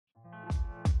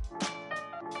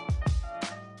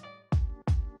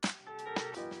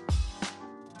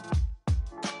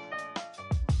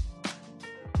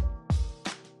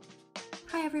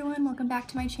everyone, welcome back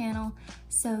to my channel.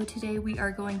 So today we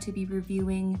are going to be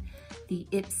reviewing the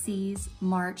IPSY's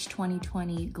March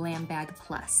 2020 Glam Bag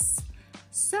Plus.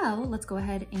 So let's go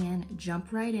ahead and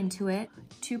jump right into it.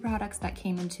 Two products that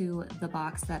came into the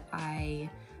box that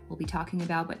I will be talking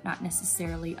about, but not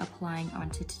necessarily applying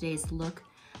onto today's look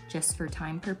just for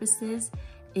time purposes,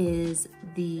 is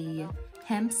the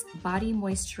HEMPZ Body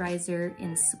Moisturizer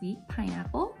in Sweet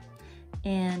Pineapple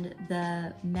and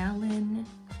the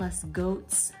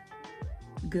Malin+Goetz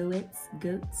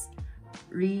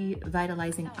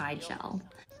Revitalizing Eye Gel.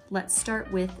 Let's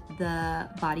start with the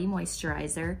body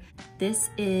moisturizer. This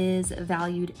is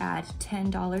valued at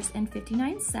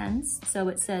 $10.59. So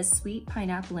it says Sweet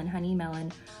Pineapple and Honey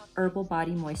Melon Herbal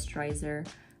Body Moisturizer,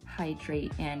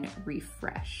 Hydrate and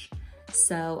Refresh.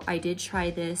 So I did try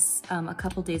this a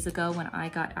couple days ago when I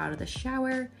got out of the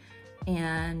shower,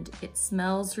 and it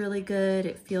smells really good.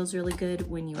 It feels really good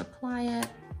when you apply it.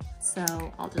 So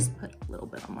I'll just put a little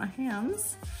bit on my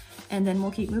hands and then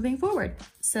we'll keep moving forward.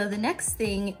 So the next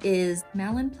thing is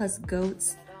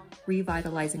Malin+Goetz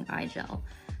Revitalizing Eye Gel.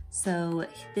 So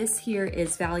this here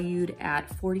is valued at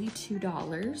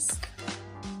 $42.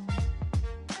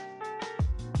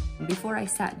 Before I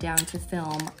sat down to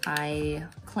film, I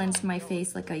cleansed my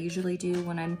face like I usually do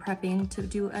when I'm prepping to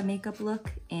do a makeup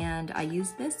look, and I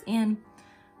used this and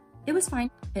it was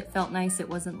fine. It felt nice. It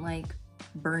wasn't like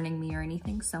burning me or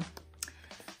anything, so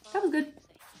that was good.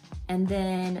 And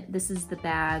then this is the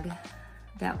bag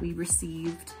that we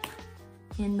received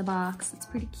in the box. It's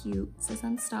pretty cute. It says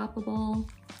Unstoppable.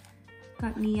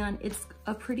 Got neon. It's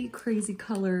a pretty crazy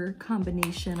color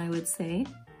combination, I would say,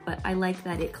 but I like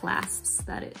that it clasps,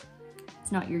 that it's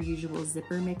not your usual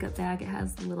zipper makeup bag. It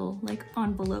has a little like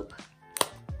envelope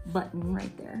button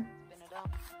right there.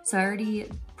 So I already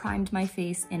primed my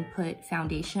face and put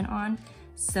foundation on.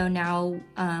 So now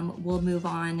we'll move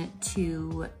on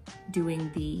to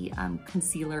doing the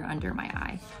concealer under my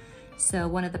eye. So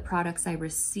one of the products I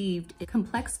received is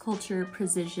Complex Culture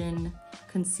Precision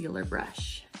Concealer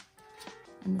Brush.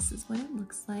 And this is what it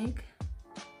looks like.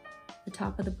 The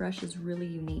top of the brush is really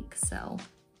unique, so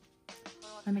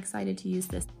I'm excited to use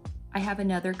this. I have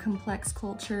another Complex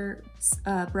Culture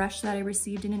brush that I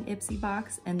received in an IPSY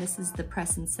box, and this is the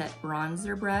Press and Set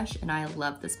Bronzer brush, and I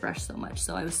love this brush so much,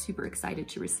 so I was super excited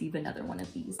to receive another one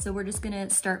of these. So we're just gonna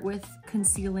start with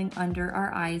concealing under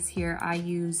our eyes here. I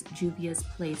use Juvia's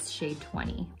Place Shade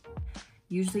 20.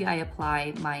 Usually I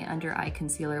apply my under eye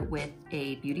concealer with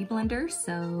a beauty blender,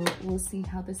 so we'll see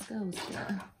how this goes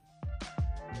here.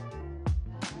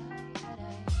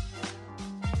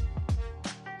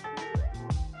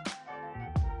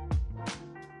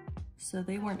 So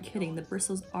they weren't kidding. The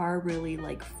bristles are really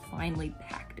like finely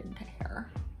packed into hair,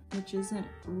 which isn't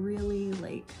really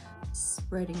like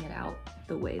spreading it out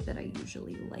the way that I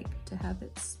usually like to have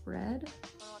it spread.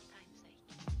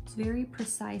 It's very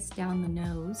precise down the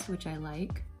nose, which I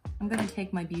like. I'm gonna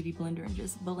take my beauty blender and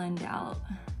just blend out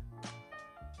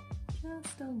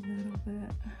just a little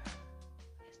bit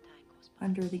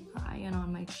under the eye and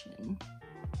on my chin.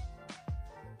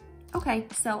 Okay,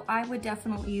 so I would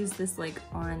definitely use this like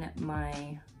on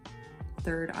my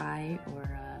third eye or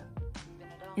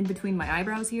in between my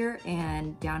eyebrows here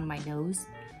and down my nose.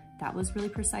 That was really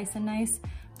precise and nice.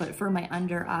 But for my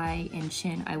under eye and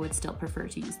chin, I would still prefer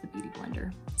to use the beauty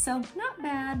blender. So not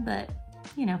bad, but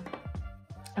you know.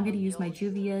 I'm gonna use my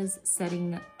Juvia's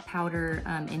setting powder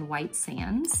in White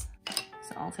Sands.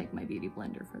 So I'll take my beauty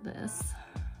blender for this.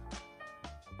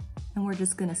 And we're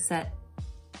just gonna set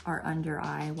our under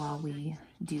eye while we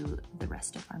do the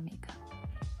rest of our makeup.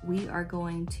 We are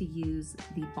going to use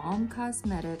the Balm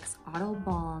Cosmetics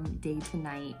AutoBalm Day to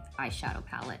Night eyeshadow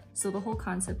palette. So the whole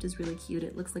concept is really cute.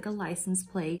 It looks like a license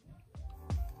plate.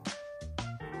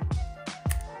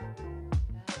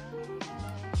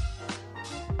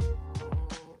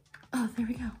 Oh, there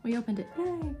we go. We opened it.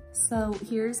 Yay! So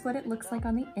here's what it looks like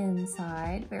on the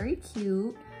inside. Very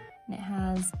cute. And it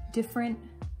has different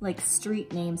like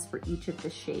street names for each of the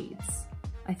shades.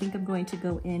 I think I'm going to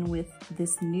go in with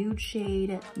this nude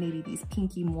shade, maybe these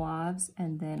pinky mauves,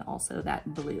 and then also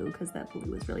that blue, because that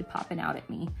blue is really popping out at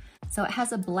me. So it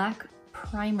has a black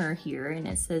primer here, and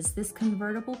it says, this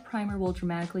convertible primer will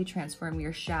dramatically transform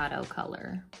your shadow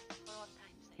color.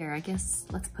 Here, I guess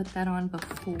let's put that on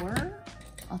before.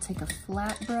 I'll take a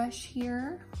flat brush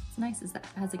here. What's nice is that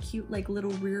it has a cute like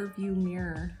little rear view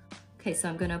mirror. Okay, so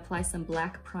I'm gonna apply some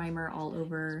black primer all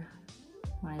over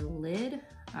my lid.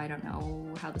 I don't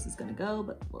know how this is gonna go,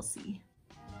 but we'll see.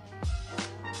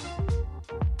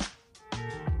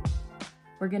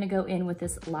 We're gonna go in with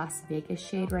this Las Vegas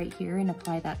shade right here and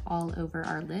apply that all over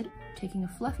our lid. Taking a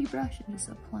fluffy brush and just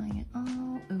applying it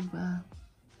all over.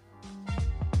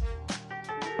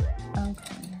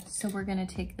 So we're gonna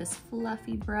take this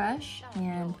fluffy brush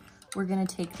and we're gonna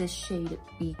take this shade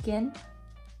Beacon.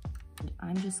 And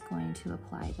I'm just going to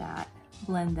apply that,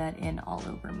 blend that in all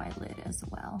over my lid as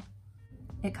well.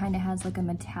 It kind of has like a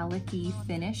metallic-y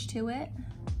finish to it.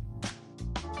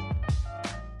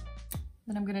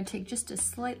 Then I'm gonna take just a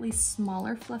slightly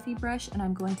smaller fluffy brush and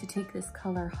I'm going to take this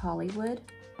color Hollywood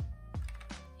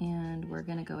and we're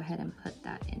gonna go ahead and put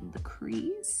that in the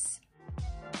crease.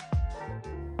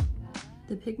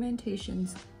 The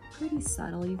pigmentation's pretty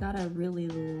subtle. You gotta really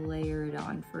layer it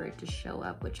on for it to show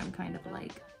up, which I'm kind of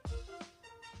like,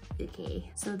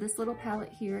 okay. So this little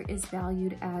palette here is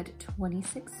valued at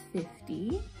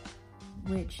 $26.50,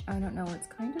 which I don't know, it's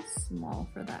kind of small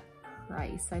for that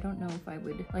price. I don't know if I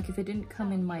would, like if it didn't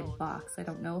come in my box, I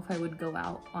don't know if I would go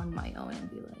out on my own and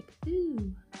be like,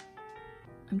 ooh.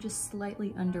 I'm just slightly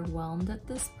underwhelmed at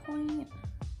this point.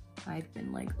 I've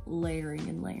been like layering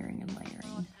and layering and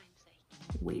layering,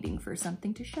 waiting for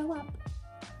something to show up.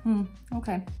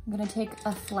 Okay. I'm gonna take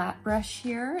a flat brush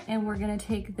here and we're gonna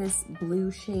take this blue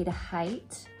shade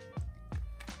Height,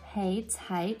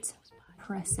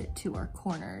 press it to our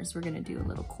corners. We're gonna do a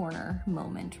little corner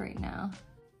moment right now.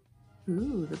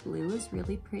 Ooh, the blue is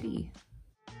really pretty.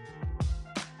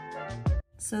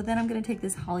 So then I'm gonna take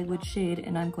this Hollywood shade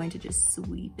and I'm going to just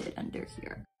sweep it under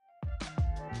here.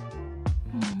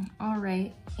 All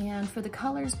right, and for the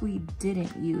colors we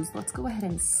didn't use, let's go ahead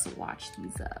and swatch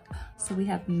these up. So we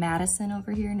have Madison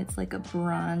over here and it's like a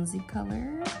bronzy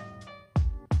color.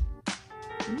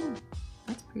 Ooh,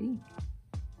 that's pretty.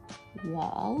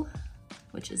 Wall,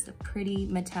 which is a pretty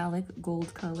metallic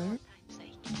gold color.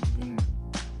 There.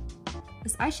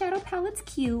 This eyeshadow palette's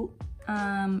cute.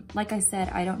 Like I said,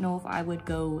 I don't know if I would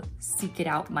go seek it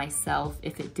out myself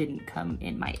if it didn't come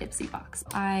in my IPSY box.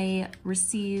 I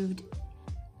received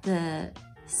the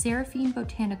Seraphine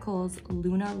Botanicals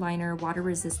Luna Liner Water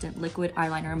Resistant Liquid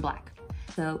Eyeliner in black.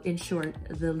 So in short,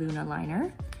 the Luna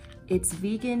Liner. It's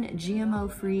vegan, GMO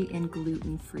free, and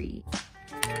gluten free.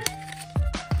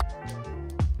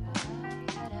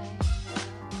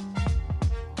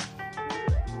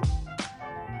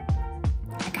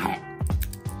 I got it.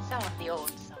 Some of the old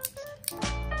songs.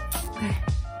 Okay.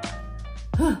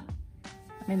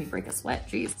 That made me break a sweat,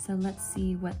 geez. So let's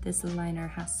see what this liner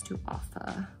has to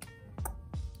offer.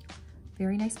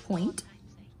 Very nice point.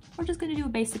 We're just gonna do a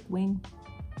basic wing.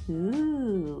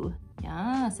 Ooh,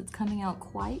 yes, it's coming out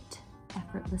quite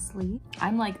effortlessly.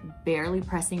 I'm like barely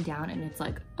pressing down and it's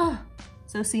like, oh,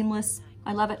 so seamless.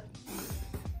 I love it.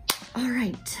 All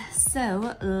right,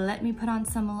 so let me put on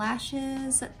some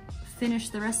lashes, finish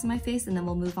the rest of my face, and then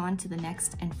we'll move on to the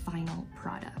next and final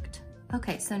product.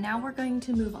 Okay, so now we're going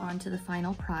to move on to the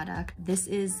final product. This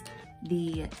is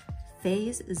the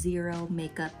Phase Zero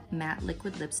Makeup Matte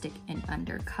Liquid Lipstick in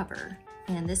Undercover.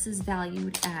 And this is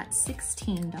valued at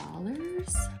 $16.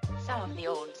 Some of the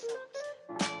old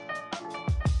songs.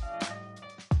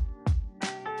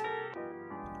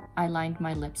 I lined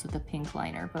my lips with a pink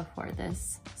liner before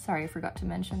this. Sorry, I forgot to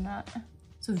mention that.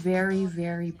 It's a very,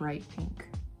 very bright pink.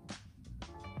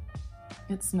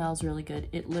 It smells really good.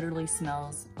 It literally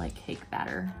smells like cake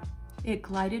batter. It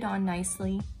glided on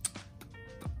nicely.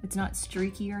 It's not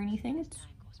streaky or anything. It's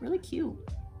really cute.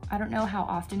 I don't know how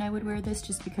often I would wear this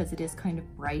just because it is kind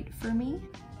of bright for me.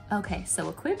 Okay, so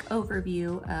a quick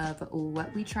overview of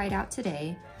what we tried out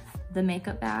today. The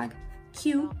makeup bag,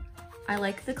 cute. I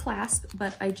like the clasp,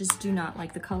 but I just do not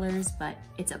like the colors, but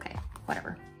it's okay,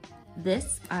 whatever.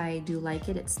 This, I do like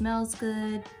it. It smells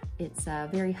good. It's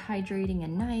very hydrating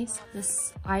and nice.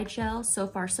 This eye gel, so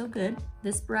far so good.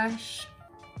 This brush,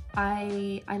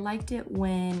 I liked it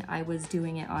when I was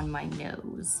doing it on my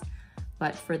nose,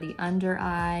 but for the under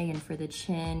eye and for the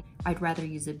chin, I'd rather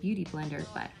use a beauty blender,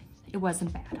 but it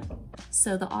wasn't bad.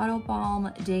 So the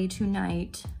AutoBalm Day to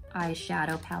Night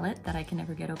eyeshadow palette that I can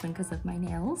never get open because of my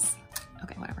nails.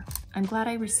 Okay, whatever. I'm glad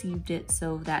I received it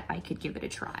so that I could give it a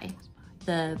try.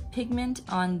 The pigment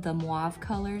on the mauve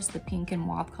colors, the pink and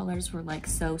mauve colors were like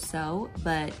so-so,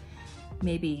 but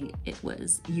maybe it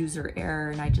was user error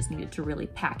and I just needed to really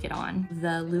pack it on.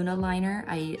 The Luna liner,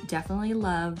 I definitely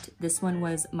loved. This one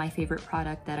was my favorite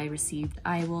product that I received.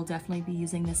 I will definitely be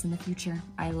using this in the future.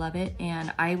 I love it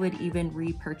and I would even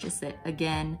repurchase it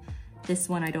again. This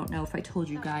one, I don't know if I told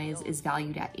you guys, is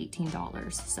valued at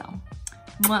 $18, so.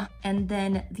 Mwah. And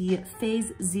then the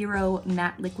Phase Zero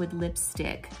Matte Liquid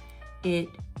Lipstick. It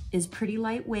is pretty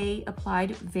lightweight,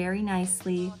 applied very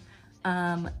nicely.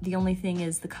 The only thing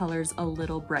is the color's a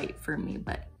little bright for me,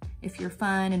 but if you're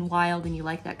fun and wild and you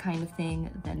like that kind of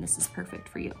thing, then this is perfect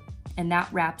for you. And that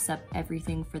wraps up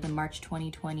everything for the March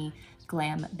 2020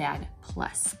 Glam Bag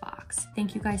Plus box.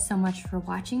 Thank you guys so much for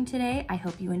watching today. I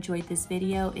hope you enjoyed this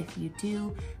video. If you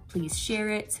do, please share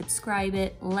it, subscribe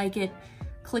it, like it,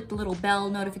 click the little bell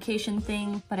notification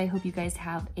thing. But I hope you guys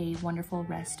have a wonderful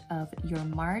rest of your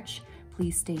March.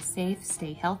 Please stay safe,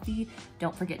 stay healthy.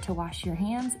 Don't forget to wash your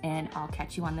hands, and I'll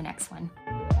catch you on the next one.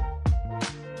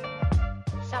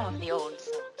 Some of the old